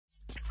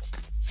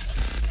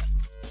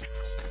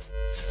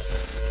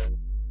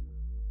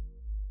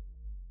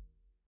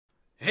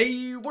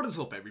Hey, what is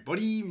up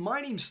everybody? My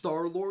name's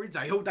Star-Lord.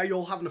 I hope that you're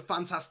all having a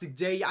fantastic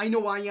day. I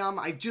know I am.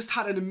 I've just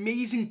had an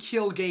amazing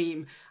kill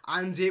game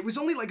and it was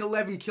only like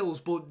 11 kills,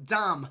 but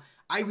damn,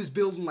 I was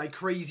building like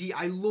crazy.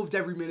 I loved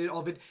every minute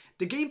of it.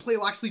 The gameplay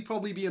will actually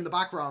probably be in the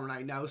background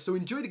right now, so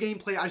enjoy the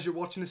gameplay as you're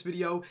watching this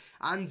video.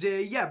 And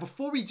yeah,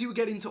 before we do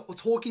get into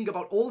talking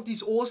about all of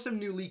these awesome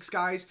new leaks,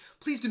 guys,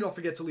 please do not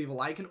forget to leave a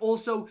like and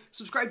also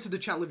subscribe to the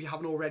channel if you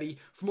haven't already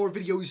for more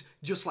videos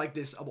just like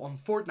this on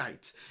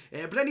Fortnite.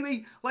 But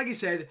anyway, like I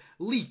said,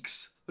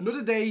 leaks.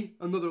 Another day,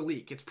 another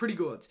leak. It's pretty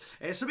good.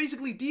 So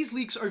basically, these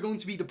leaks are going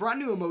to be the brand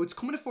new emotes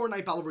coming to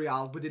Fortnite Battle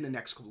Royale within the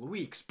next couple of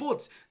weeks.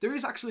 But there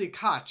is actually a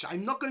catch.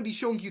 I'm not going to be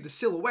showing you the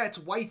silhouette,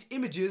 white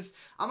images.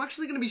 I'm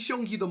actually going to be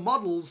showing you the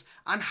models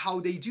and how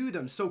they do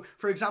them. So,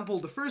 for example,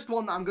 the first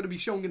one that I'm going to be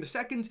showing in a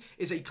second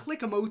is a click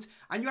emote,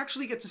 and you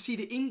actually get to see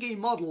the in-game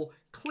model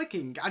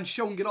clicking and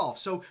showing it off.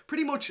 So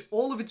pretty much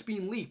all of it's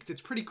being leaked.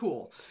 It's pretty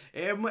cool.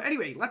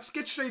 Anyway, let's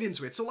get straight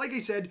into it. So like I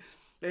said,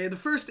 the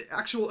first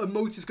actual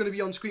emote is going to be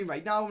on screen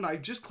right now, and I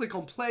just click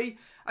on play.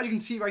 As you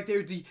can see right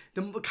there, the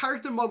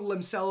character model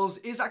themselves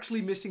is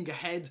actually missing a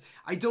head.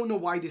 I don't know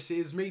why this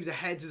is. Maybe the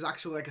head is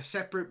actually like a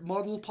separate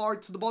model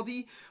part to the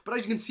body. But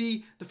as you can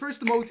see, the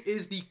first emote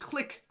is the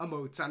click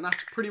emote, and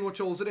that's pretty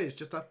much all it is.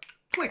 Just a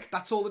click,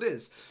 that's all it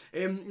is.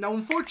 Now,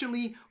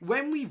 unfortunately,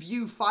 when we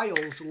view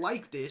files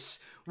like this,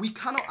 we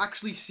cannot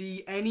actually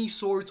see any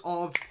sort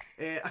of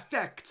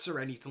effects or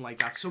anything like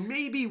that. So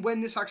maybe when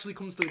this actually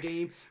comes to the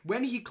game,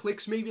 when he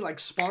clicks, maybe like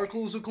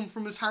sparkles will come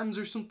from his hands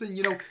or something,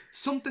 you know,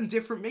 something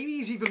different. Maybe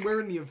he's even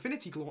wearing the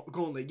Infinity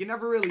Gauntlet. You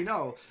never really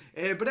know.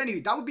 But anyway,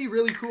 that would be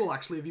really cool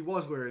actually if he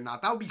was wearing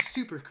that. That would be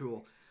super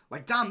cool.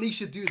 Like, damn, they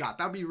should do that.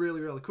 That'd be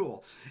really, really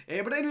cool.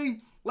 But anyway,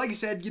 like I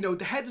said, you know,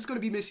 the head is going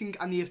to be missing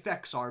and the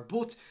effects are,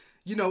 but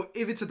you know,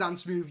 if it's a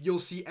dance move, you'll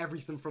see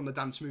everything from the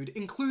dance move,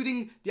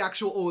 including the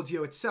actual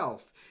audio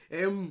itself.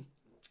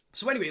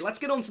 So anyway, let's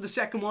get on to the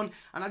second one,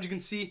 and as you can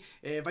see,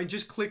 if I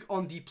just click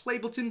on the play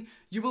button,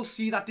 you will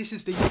see that this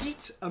is the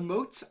yeet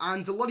emote,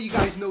 and a lot of you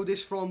guys know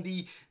this from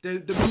the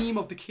meme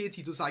of the kid.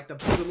 He does like the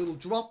little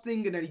drop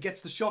thing, and then he gets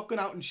the shotgun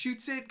out and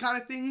shoots it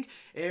kind of thing.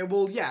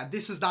 Well, yeah,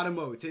 this is that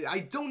emote. I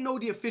don't know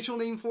the official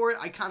name for it.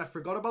 I kind of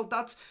forgot about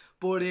that,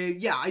 but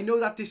yeah, I know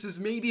that this is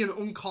maybe an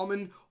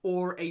uncommon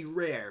or a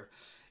rare.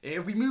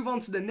 If we move on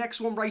to the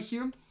next one right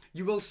here,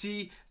 you will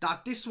see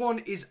that this one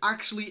is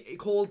actually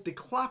called the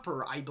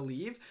Clapper, I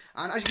believe.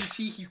 And as you can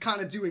see, he's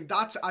kind of doing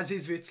that as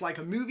if it's like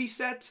a movie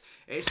set.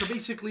 So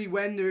basically,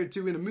 when they're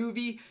doing a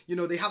movie, you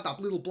know, they have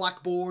that little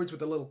blackboards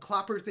with a little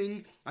clapper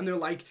thing. And they're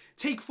like,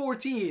 take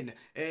 14,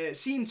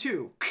 scene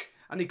 2.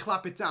 And they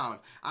clap it down.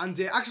 And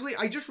actually,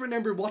 I just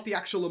remember what the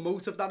actual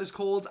emote of that is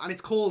called. And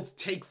it's called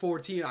Take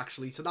 14,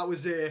 actually. So that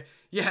was,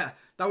 yeah,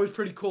 that was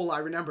pretty cool. I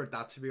remembered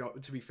that,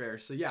 to be fair.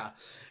 So yeah.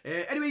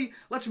 Anyway,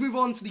 let's move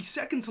on to the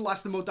second to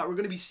last emote that we're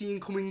going to be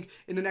seeing coming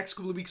in the next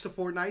couple of weeks to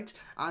Fortnite.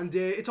 And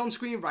it's on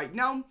screen right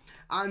now.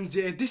 And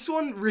this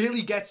one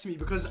really gets me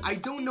because I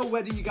don't know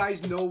whether you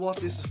guys know what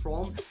this is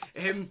from.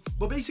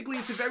 But basically,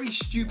 it's a very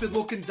stupid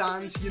looking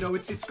dance. You know,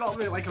 it's got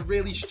like a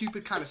really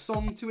stupid kind of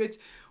song to it.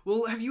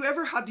 Well, have you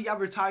ever had the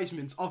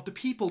advertisements of the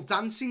people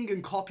dancing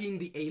and copying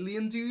the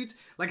alien dude?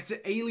 Like, it's an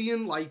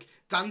alien, like,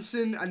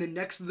 dancing, and then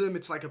next to them,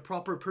 it's like a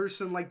proper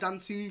person, like,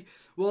 dancing.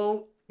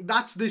 Well,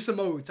 that's this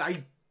emote.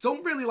 I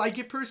don't really like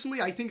it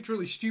personally. I think it's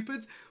really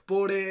stupid.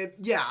 But,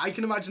 yeah, I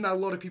can imagine that a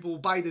lot of people will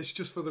buy this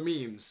just for the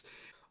memes.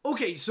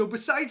 Okay, so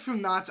beside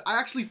from that, I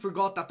actually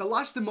forgot that the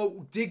last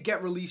emote did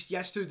get released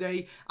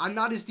yesterday, and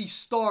that is the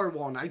star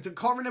one. I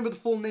can't remember the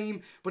full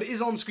name, but it is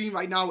on screen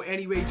right now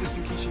anyway, just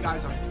in case you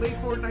guys haven't played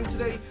Fortnite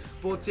today.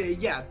 But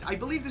yeah, I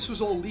believe this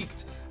was all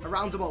leaked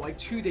around about like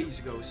 2 days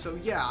ago. So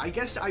yeah, I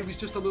guess I was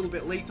just a little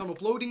bit late on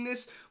uploading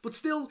this, but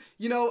still,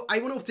 you know, I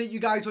want to update you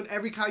guys on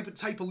every type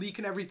of leak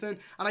and everything,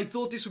 and I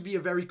thought this would be a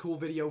very cool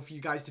video for you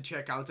guys to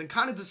check out and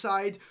kind of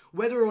decide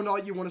whether or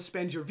not you want to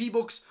spend your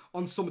V-Bucks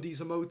on some of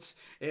these emotes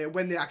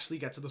when they actually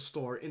get to the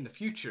store in the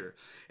future.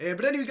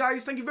 But anyway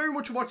guys, thank you very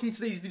much for watching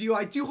today's video.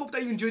 I do hope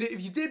that you enjoyed it.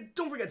 If you did,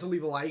 don't forget to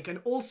leave a like,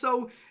 and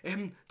also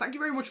thank you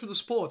very much for the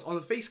support on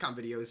the facecam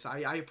videos.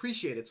 I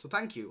appreciate it, so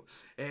thank you.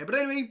 But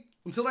anyway,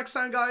 until next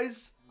time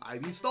guys,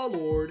 I've been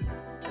Star-Lord.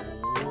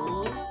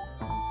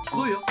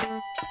 See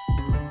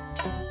ya.